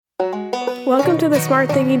Welcome to the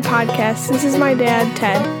Smart Thinking Podcast. This is my dad,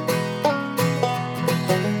 Ted.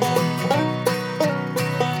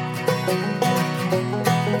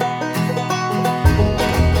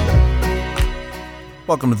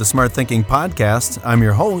 Welcome to the Smart Thinking Podcast. I'm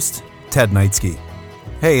your host, Ted Knightsky.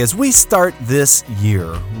 Hey, as we start this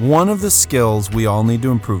year, one of the skills we all need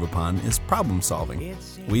to improve upon is problem solving.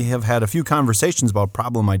 We have had a few conversations about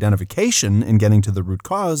problem identification and getting to the root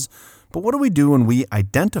cause, but what do we do when we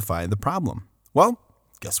identify the problem? Well,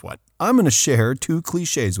 guess what? I'm going to share 2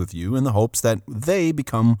 cliches with you in the hopes that they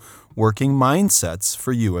become working mindsets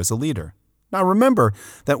for you as a leader. Now remember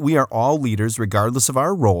that we are all leaders regardless of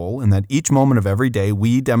our role, and that each moment of every day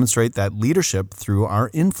we demonstrate that leadership through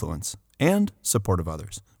our influence and support of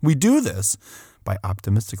others. We do this by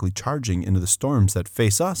optimistically charging into the storms that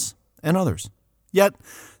face us and others. Yet,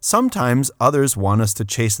 sometimes others want us to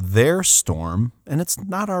chase their storm, and it's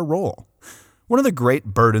not our role. One of the great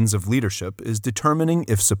burdens of leadership is determining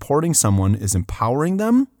if supporting someone is empowering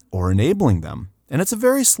them or enabling them. And it's a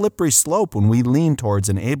very slippery slope when we lean towards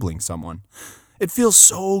enabling someone. It feels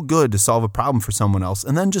so good to solve a problem for someone else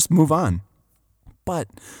and then just move on. But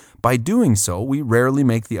by doing so, we rarely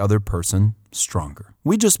make the other person stronger.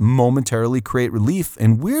 We just momentarily create relief,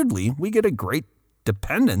 and weirdly, we get a great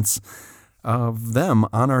dependence of them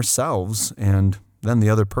on ourselves, and then the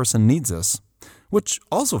other person needs us, which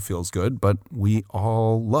also feels good, but we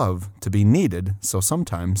all love to be needed, so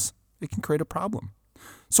sometimes it can create a problem.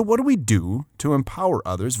 So what do we do to empower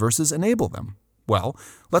others versus enable them? Well,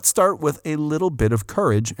 let's start with a little bit of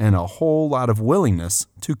courage and a whole lot of willingness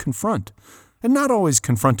to confront. And not always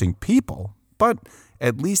confronting people, but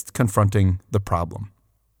at least confronting the problem.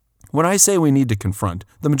 When I say we need to confront,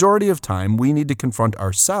 the majority of time we need to confront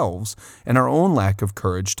ourselves and our own lack of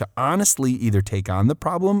courage to honestly either take on the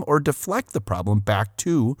problem or deflect the problem back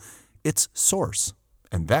to its source.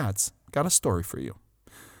 And that's got a story for you.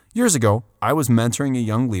 Years ago, I was mentoring a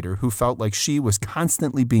young leader who felt like she was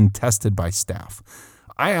constantly being tested by staff.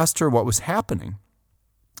 I asked her what was happening,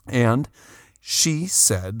 and she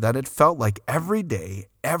said that it felt like every day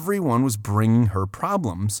everyone was bringing her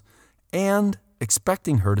problems and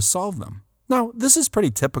expecting her to solve them. Now, this is pretty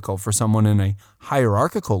typical for someone in a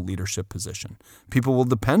hierarchical leadership position. People will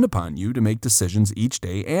depend upon you to make decisions each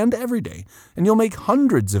day and every day, and you'll make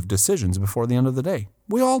hundreds of decisions before the end of the day.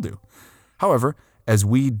 We all do. However, as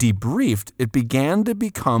we debriefed, it began to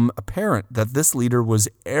become apparent that this leader was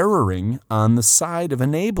erring on the side of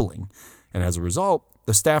enabling, and as a result,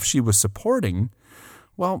 the staff she was supporting,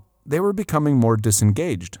 well, they were becoming more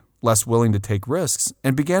disengaged, less willing to take risks,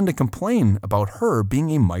 and began to complain about her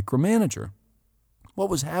being a micromanager. What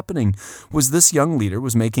was happening was this young leader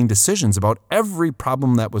was making decisions about every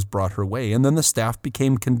problem that was brought her way, and then the staff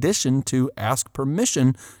became conditioned to ask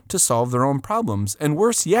permission to solve their own problems. And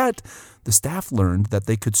worse yet, the staff learned that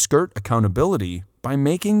they could skirt accountability by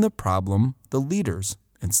making the problem the leader's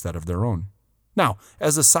instead of their own. Now,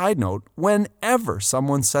 as a side note, whenever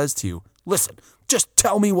someone says to you, "Listen, just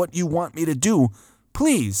tell me what you want me to do,"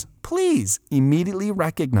 please immediately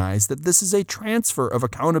recognize that this is a transfer of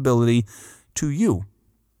accountability to you.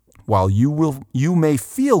 While you may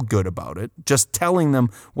feel good about it, just telling them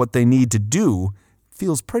what they need to do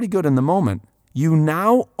feels pretty good in the moment. You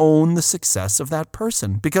now own the success of that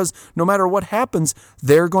person, because no matter what happens,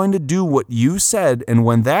 they're going to do what you said, and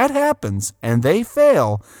when that happens and they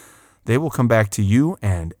fail, they will come back to you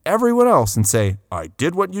and everyone else and say, "I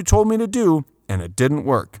did what you told me to do, and it didn't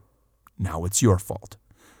work. Now it's your fault."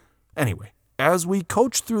 Anyway, as we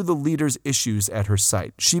coached through the leader's issues at her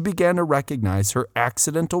site, she began to recognize her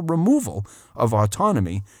accidental removal of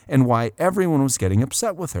autonomy and why everyone was getting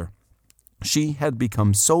upset with her. She had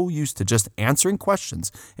become so used to just answering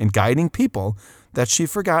questions and guiding people that she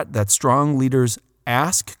forgot that strong leaders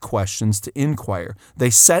ask questions to inquire. They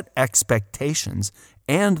set expectations,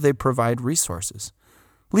 and they provide resources.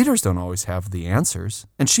 Leaders don't always have the answers,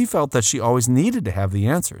 and she felt that she always needed to have the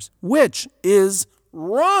answers, which is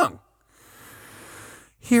wrong.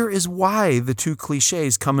 Here is why the 2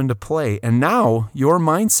 cliches come into play, and now your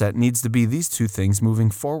mindset needs to be these 2 things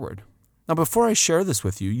moving forward. Now, before I share this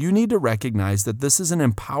with you, you need to recognize that this is an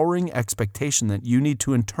empowering expectation that you need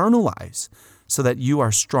to internalize so that you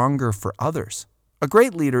are stronger for others. A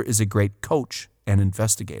great leader is a great coach and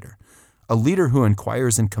investigator. A leader who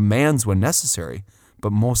inquires and commands when necessary,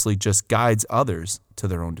 but mostly just guides others to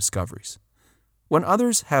their own discoveries. When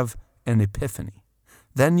others have an epiphany,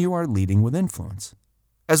 then you are leading with influence.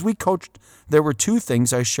 As we coached, there were 2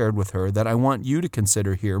 things I shared with her that I want you to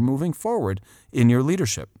consider here moving forward in your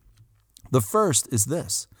leadership. The first is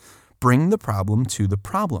this: bring the problem to the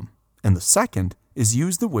problem. And the second is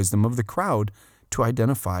use the wisdom of the crowd to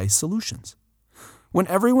identify solutions. When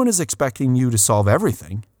everyone is expecting you to solve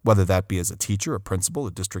everything, whether that be as a teacher, a principal,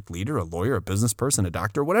 a district leader, a lawyer, a business person, a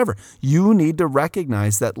doctor, whatever, you need to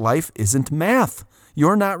recognize that life isn't math.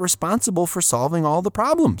 You're not responsible for solving all the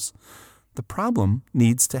problems. The problem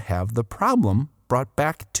needs to have the problem brought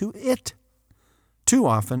back to it. Too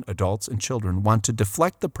often, adults and children want to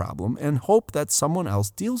deflect the problem and hope that someone else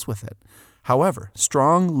deals with it. However,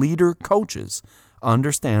 strong leader coaches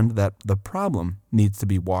understand that the problem needs to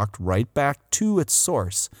be walked right back to its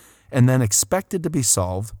source and then expected to be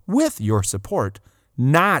solved with your support,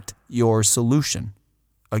 not your solution.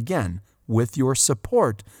 Again, with your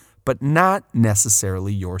support, but not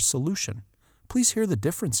necessarily your solution. Please hear the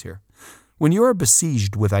difference here. When you are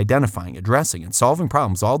besieged with identifying, addressing, and solving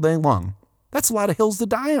problems all day long, that's a lot of hills to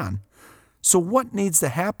die on. So what needs to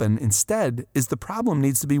happen instead is the problem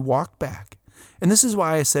needs to be walked back. And this is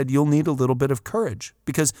why I said you'll need a little bit of courage,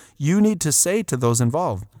 because you need to say to those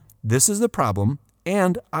involved, this is the problem,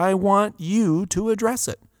 and I want you to address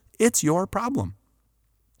it. It's your problem.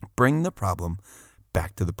 Bring the problem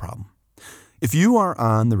back to the problem. If you are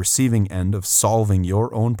on the receiving end of solving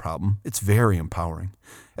your own problem, it's very empowering.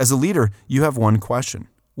 As a leader, you have one question.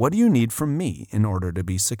 What do you need from me in order to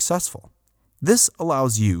be successful? This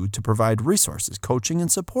allows you to provide resources, coaching,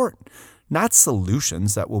 and support, not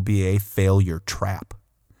solutions that will be a failure trap.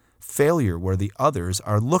 Failure where the others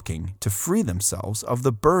are looking to free themselves of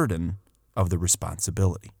the burden of the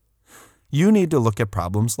responsibility. You need to look at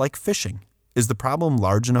problems like fishing. Is the problem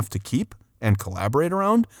large enough to keep and collaborate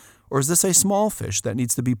around, or is this a small fish that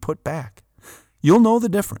needs to be put back? You'll know the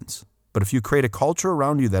difference. But if you create a culture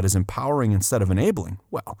around you that is empowering instead of enabling,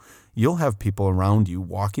 well, you'll have people around you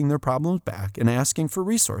walking their problems back and asking for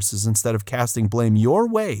resources instead of casting blame your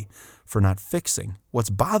way for not fixing what's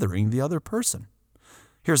bothering the other person.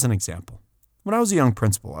 Here's an example. When I was a young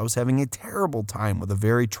principal, I was having a terrible time with a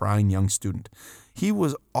very trying young student. He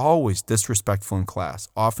was always disrespectful in class,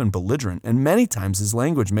 often belligerent, and many times his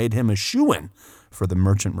language made him a shoo-in for the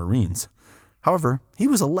Merchant Marines. However, he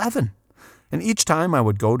was 11. And each time I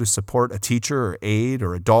would go to support a teacher or aide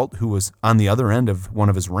or adult who was on the other end of one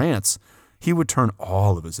of his rants, he would turn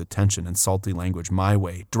all of his attention and salty language my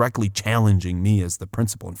way, directly challenging me as the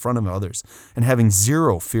principal in front of others and having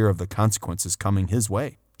zero fear of the consequences coming his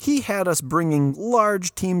way. He had us bringing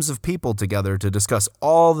large teams of people together to discuss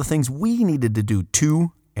all the things we needed to do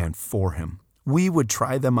to and for him. We would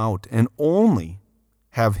try them out and only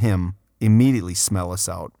have him immediately smell us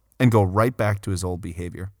out and go right back to his old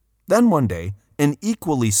behavior. Then one day, an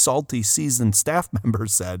equally salty seasoned staff member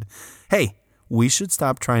said, "Hey, we should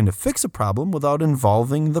stop trying to fix a problem without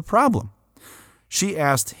involving the problem." She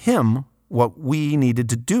asked him what we needed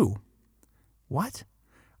to do. What?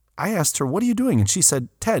 I asked her, "What are you doing?" And she said,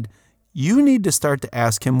 "Ted, you need to start to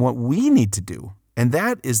ask him what we need to do." And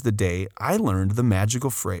that is the day I learned the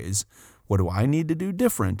magical phrase, "What do I need to do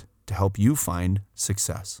different to help you find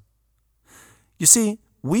success?" You see,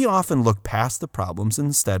 we often look past the problems and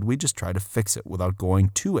instead we just try to fix it without going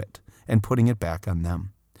to it and putting it back on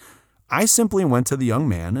them. I simply went to the young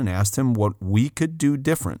man and asked him what we could do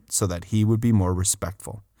different so that he would be more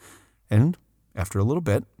respectful. And after a little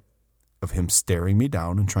bit of him staring me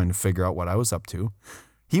down and trying to figure out what I was up to,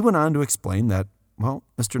 he went on to explain that, "Well,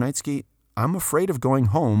 Mr. Knightsky, I'm afraid of going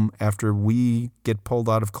home after we get pulled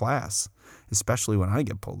out of class, especially when I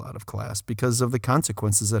get pulled out of class, because of the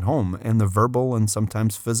consequences at home and the verbal and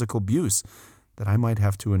sometimes physical abuse that I might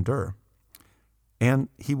have to endure." And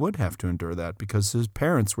he would have to endure that because his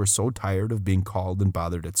parents were so tired of being called and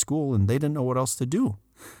bothered at school and they didn't know what else to do.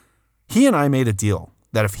 He and I made a deal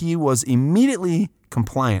that if he was immediately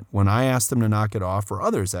compliant when I asked him to knock it off or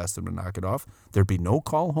others asked him to knock it off, there'd be no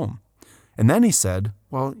call home. And then he said,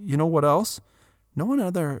 "Well, you know what else? No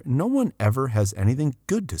one ever has anything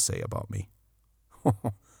good to say about me."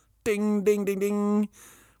 Ding, ding, ding, ding.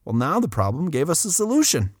 Well, now the problem gave us a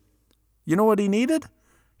solution. You know what he needed?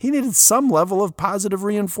 He needed some level of positive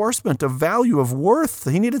reinforcement, of value, of worth.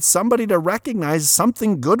 He needed somebody to recognize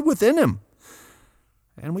something good within him.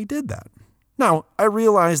 And we did that. Now, I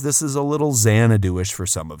realize this is a little Xanadu-ish for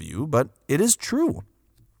some of you, but it is true.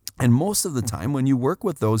 And most of the time, when you work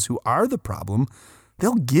with those who are the problem,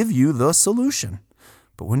 they'll give you the solution.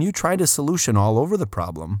 But when you try to solution all over the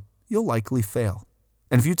problem, you'll likely fail.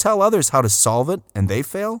 And if you tell others how to solve it and they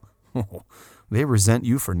fail, they resent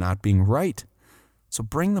you for not being right. So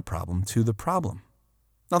bring the problem to the problem.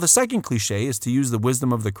 Now, the second cliche is to use the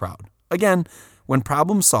wisdom of the crowd. Again, when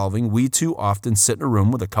problem solving, we too often sit in a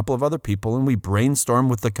room with a couple of other people and we brainstorm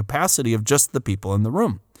with the capacity of just the people in the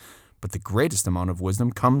room. But the greatest amount of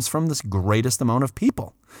wisdom comes from this greatest amount of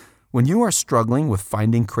people. When you are struggling with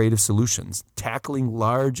finding creative solutions, tackling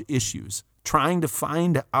large issues, trying to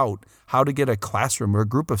find out how to get a classroom or a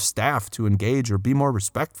group of staff to engage or be more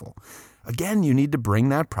respectful, again, you need to bring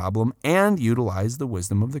that problem and utilize the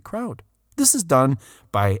wisdom of the crowd. This is done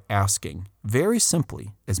by asking, very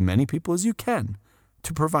simply, as many people as you can,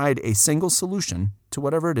 to provide a single solution to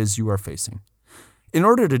whatever it is you are facing. In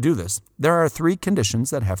order to do this, there are 3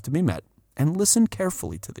 conditions that have to be met, and listen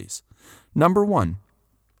carefully to these. Number 1,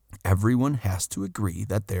 everyone has to agree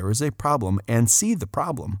that there is a problem and see the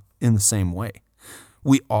problem in the same way.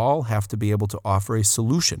 We all have to be able to offer a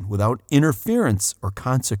solution without interference or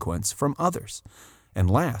consequence from others. And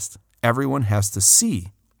last, everyone has to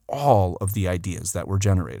see all of the ideas that were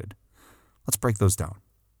generated. Let's break those down.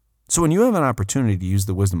 So when you have an opportunity to use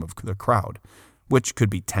the wisdom of the crowd, which could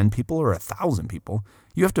be 10 people or 1,000 people,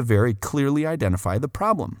 you have to very clearly identify the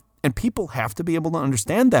problem. And people have to be able to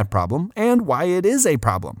understand that problem and why it is a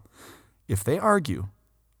problem. If they argue,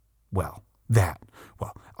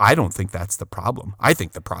 I don't think that's the problem. I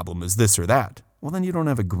think the problem is this or that. Well, then you don't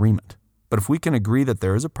have agreement. But if we can agree that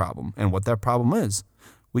there is a problem and what that problem is,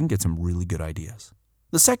 we can get some really good ideas.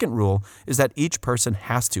 The second rule is that each person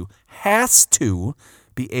has to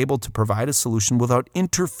be able to provide a solution without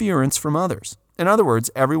interference from others. In other words,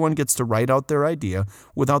 everyone gets to write out their idea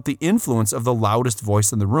without the influence of the loudest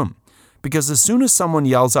voice in the room. Because as soon as someone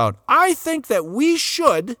yells out, "I think that we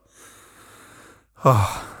should,"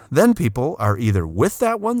 then people are either with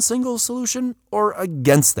that one single solution or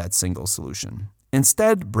against that single solution.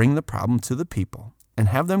 Instead, bring the problem to the people and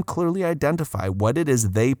have them clearly identify what it is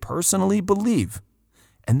they personally believe,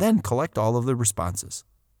 and then collect all of the responses.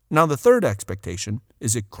 Now, the third expectation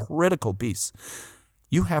is a critical piece.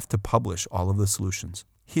 You have to publish all of the solutions.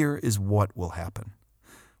 Here is what will happen.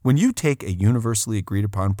 When you take a universally agreed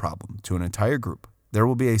upon problem to an entire group, there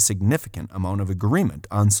will be a significant amount of agreement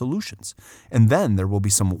on solutions. And then there will be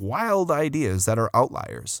some wild ideas that are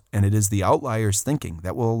outliers. And it is the outliers thinking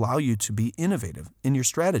that will allow you to be innovative in your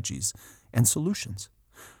strategies and solutions.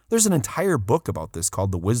 There's an entire book about this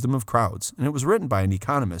called The Wisdom of Crowds, and it was written by an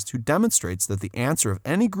economist who demonstrates that the answer of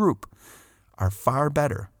any group are far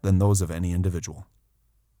better than those of any individual.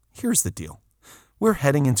 Here's the deal. We're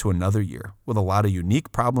heading into another year with a lot of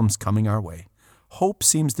unique problems coming our way. Hope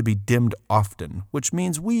seems to be dimmed often, which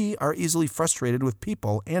means we are easily frustrated with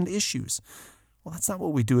people and issues. Well, that's not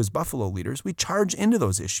what we do as Buffalo leaders. We charge into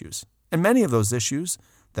those issues, and many of those issues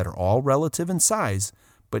that are all relative in size,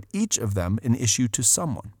 but each of them an issue to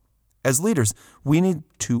someone. As leaders, we need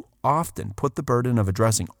to often put the burden of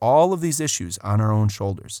addressing all of these issues on our own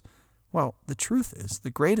shoulders. Well, the truth is, the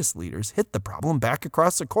greatest leaders hit the problem back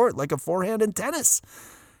across the court like a forehand in tennis.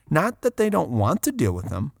 Not that they don't want to deal with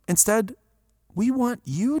them. Instead, we want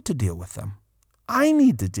you to deal with them. I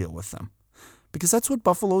need to deal with them because that's what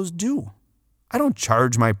Buffaloes do. I don't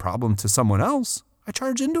charge my problem to someone else. I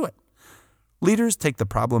charge into it. Leaders take the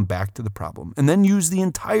problem back to the problem and then use the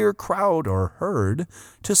entire crowd or herd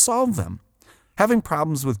to solve them. Having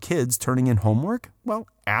problems with kids turning in homework? Well,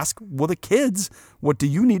 ask the kids, what do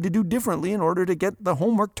you need to do differently in order to get the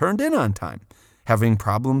homework turned in on time? Having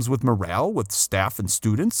problems with morale with staff and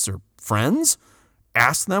students or friends?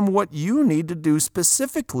 Ask them what you need to do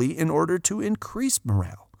specifically in order to increase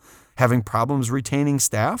morale. Having problems retaining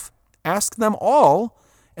staff? Ask them all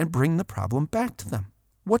and bring the problem back to them.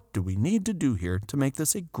 What do we need to do here to make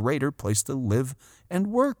this a greater place to live and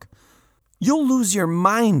work? You'll lose your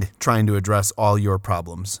mind trying to address all your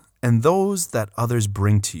problems and those that others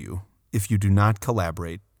bring to you if you do not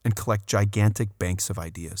collaborate and collect gigantic banks of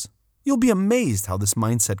ideas. You'll be amazed how this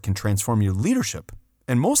mindset can transform your leadership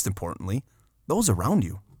and, most importantly, those around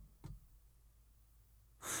you.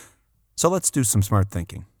 So let's do some smart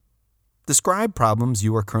thinking. Describe problems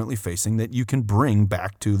you are currently facing that you can bring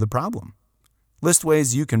back to the problem. List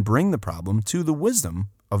ways you can bring the problem to the wisdom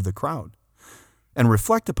of the crowd. And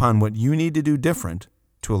reflect upon what you need to do different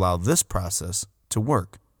to allow this process to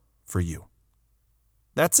work for you.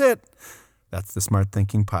 That's it. That's the Smart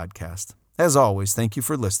Thinking Podcast. As always, thank you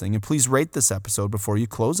for listening, and please rate this episode before you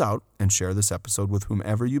close out and share this episode with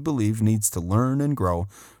whomever you believe needs to learn and grow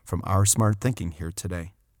from our smart thinking here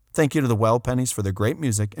today. Thank you to the Well Pennies for their great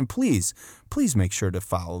music, and please make sure to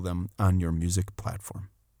follow them on your music platform.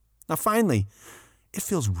 Now, finally, it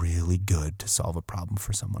feels really good to solve a problem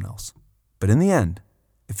for someone else. But in the end,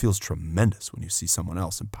 it feels tremendous when you see someone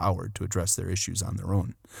else empowered to address their issues on their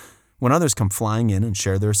own. When others come flying in and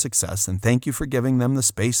share their success and thank you for giving them the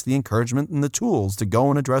space, the encouragement, and the tools to go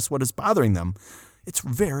and address what is bothering them, it's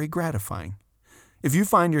very gratifying. If you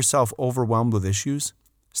find yourself overwhelmed with issues,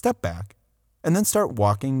 step back and then start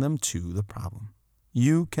walking them to the problem.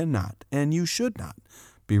 You cannot and you should not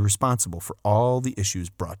be responsible for all the issues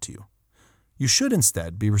brought to you. You should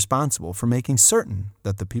instead be responsible for making certain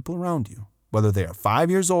that the people around you, whether they are 5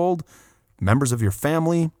 years old, members of your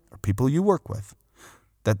family, or people you work with,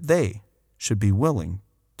 that they should be willing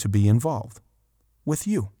to be involved with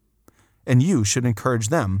you. And you should encourage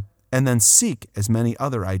them and then seek as many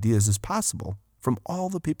other ideas as possible from all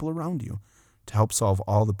the people around you to help solve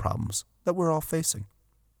all the problems that we're all facing.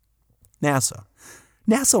 NASA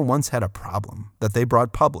once had a problem that they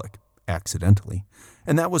brought public, accidentally,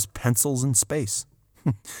 and that was pencils in space.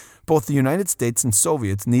 Both the United States and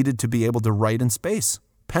Soviets needed to be able to write in space.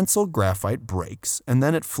 Pencil graphite breaks, and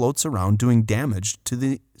then it floats around doing damage to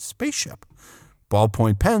the spaceship.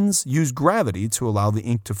 Ballpoint pens use gravity to allow the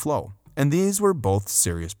ink to flow, and these were both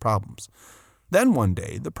serious problems. Then one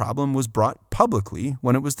day, the problem was brought publicly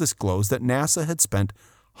when it was disclosed that NASA had spent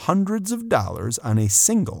hundreds of dollars on a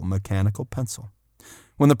single mechanical pencil.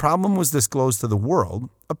 When the problem was disclosed to the world,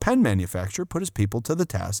 a pen manufacturer put his people to the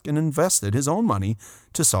task and invested his own money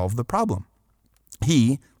to solve the problem.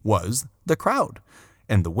 He was the crowd,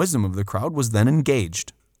 and the wisdom of the crowd was then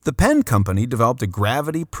engaged. The pen company developed a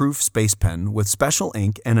gravity-proof space pen with special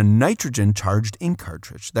ink and a nitrogen-charged ink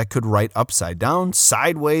cartridge that could write upside down,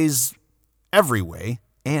 sideways, every way,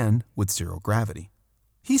 and with zero gravity.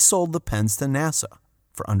 He sold the pens to NASA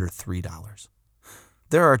for under $3.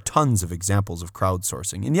 There are tons of examples of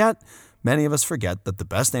crowdsourcing, and yet many of us forget that the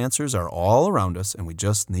best answers are all around us and we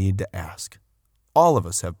just need to ask. All of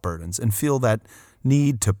us have burdens and feel that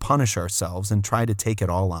need to punish ourselves and try to take it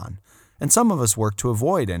all on. And some of us work to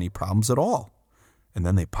avoid any problems at all, and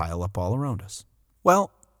then they pile up all around us.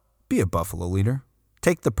 Well, be a Buffalo leader.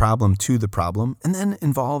 Take the problem to the problem, and then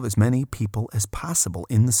involve as many people as possible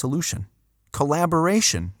in the solution.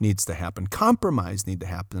 Collaboration needs to happen, compromise needs to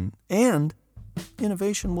happen, and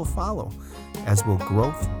innovation will follow, as will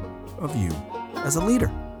growth of you as a leader.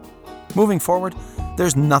 Moving forward,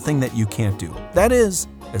 there's nothing that you can't do. That is,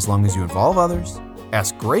 as long as you involve others,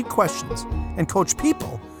 ask great questions, and coach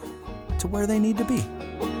people to where they need to be.